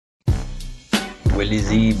Willie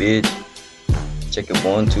Z, bitch. Check it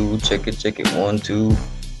 1 2, check it 1 2.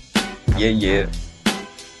 Yeah, yeah.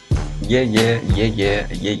 Yeah, yeah, yeah, yeah,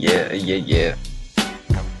 yeah, yeah, yeah, yeah.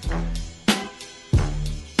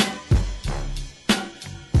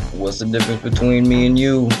 What's the difference between me and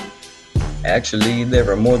you? Actually, there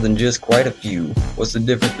are more than just quite a few. What's the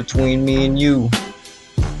difference between me and you?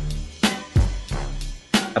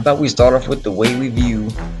 How about we start off with the way we view?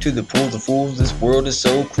 To the pools of fools, this world is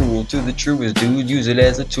so cruel. To the truest dude, use it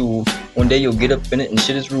as a tool. One day you'll get up in it and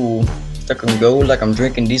shit is rule. Stuck on go like I'm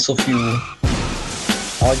drinking diesel fuel.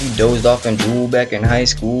 All you dozed off and drool back in high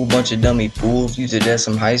school. Bunch of dummy fools, use it as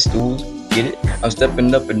some high stools. Get it? I'm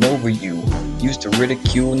stepping up and over you. Used to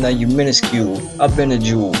ridicule, now you minuscule. I've been a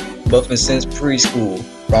jewel, buffing since preschool.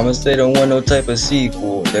 Promise they don't want no type of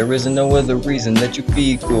sequel. There isn't no other reason that you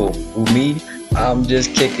be cool. Who me? I'm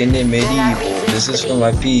just kicking in medieval. This is for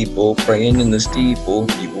my people, praying in the steeple.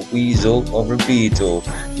 You a weasel or a beetle,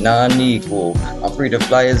 non-equal. I'm free to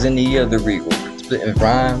fly as any other eagle. Splitting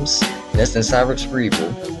rhymes, less than Cyrus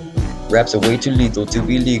Cerebral. Raps are way too lethal to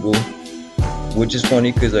be legal. Which is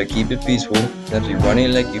funny cause I keep it peaceful. Snaps you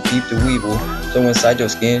running like you peep the weevil. So inside your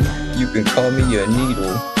skin, you can call me a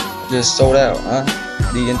needle. Just sold out, huh?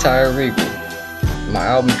 The entire eagle. My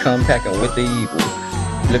album come packing with the evil.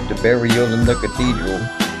 Flipped a burial in the cathedral.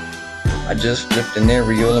 I just flipped an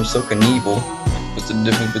aerial, I'm so Knievel. What's the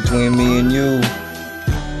difference between me and you?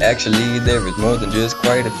 Actually, there is more than just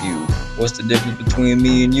quite a few. What's the difference between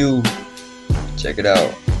me and you? Check it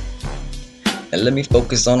out. And let me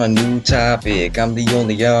focus on a new topic. I'm the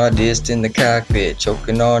only artist in the cockpit,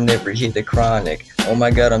 choking on every hit of chronic. Oh my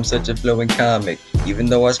god, I'm such a flowing comic. Even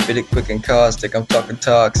though I spit it quick and caustic, I'm talking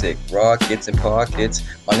toxic. Rockets and pockets,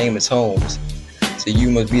 my name is Holmes. So you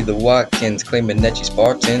must be the Watkins, claiming that you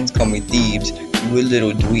Spartans. Call me thieves, you a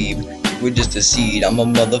little dweeb. You were just a seed, I'm a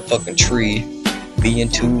motherfucking tree. Being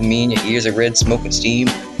too mean, your ears are red, smoking steam.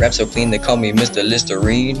 Rap so clean they call me Mr.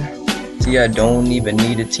 Listerine. See, I don't even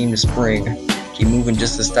need a team to spring. Keep moving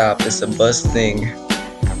just to stop, it's a bust thing.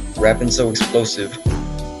 Rapping so explosive,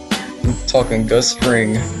 I'm talking Gus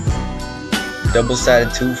Fring.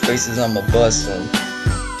 Double-sided two faces, I'm a bustin'.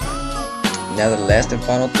 Now the last and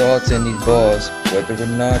final thoughts in these bars. Whether or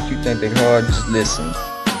not you think they're hard, just listen.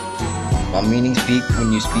 My meanings peak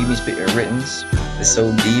when you speed me spitting writtens. It's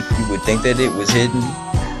so deep, you would think that it was hidden.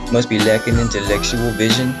 Must be lacking intellectual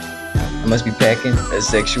vision. I must be packing a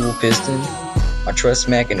sexual piston. My trust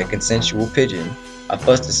smacking a consensual pigeon. I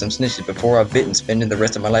fussed at some snitches before I bit and spending the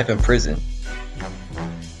rest of my life in prison.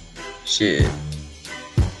 Shit.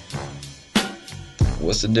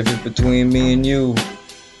 What's the difference between me and you?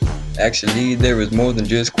 Actually, there is more than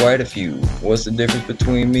just quite a few. What's the difference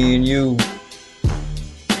between me and you?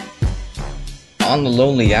 On the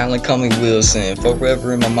lonely island, call me Wilson.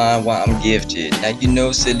 Forever in my mind why I'm gifted. Now you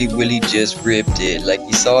know Silly Willie just ripped it. Like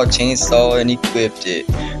he saw a chainsaw and he quipped it.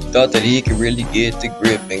 Thought that he could really get the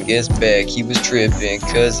grip, and guess back he was tripping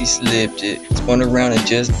cause he slipped it. Spun around and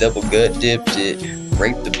just double gut dipped it.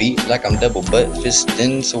 Raped the beat like I'm double butt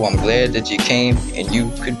fisting. So I'm glad that you came and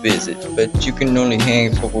you could visit. But you can only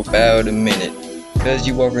hang for about a minute, cause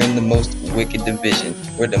you are in the most wicked division,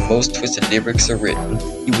 where the most twisted lyrics are written.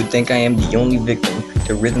 You would think I am the only victim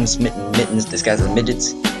to rhythm-smitten mittens disguised as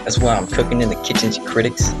midgets. That's why I'm cooking in the kitchens, you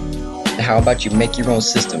critics. Now how about you make your own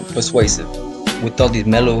system persuasive? With all these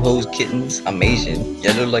mellow hose kittens, I'm Asian,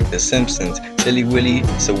 yellow like the Simpsons. Silly Willie,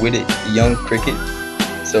 so with it, young cricket.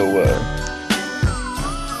 So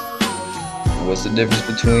what's the difference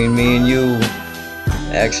between me and you?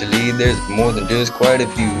 Actually, there's more than just quite a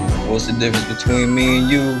few. What's the difference between me and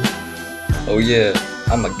you? Oh yeah,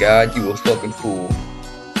 I'm a god, you a fucking fool.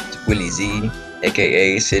 It's Willie Z,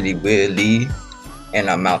 aka Silly Willie, and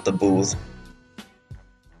I'm out the booth.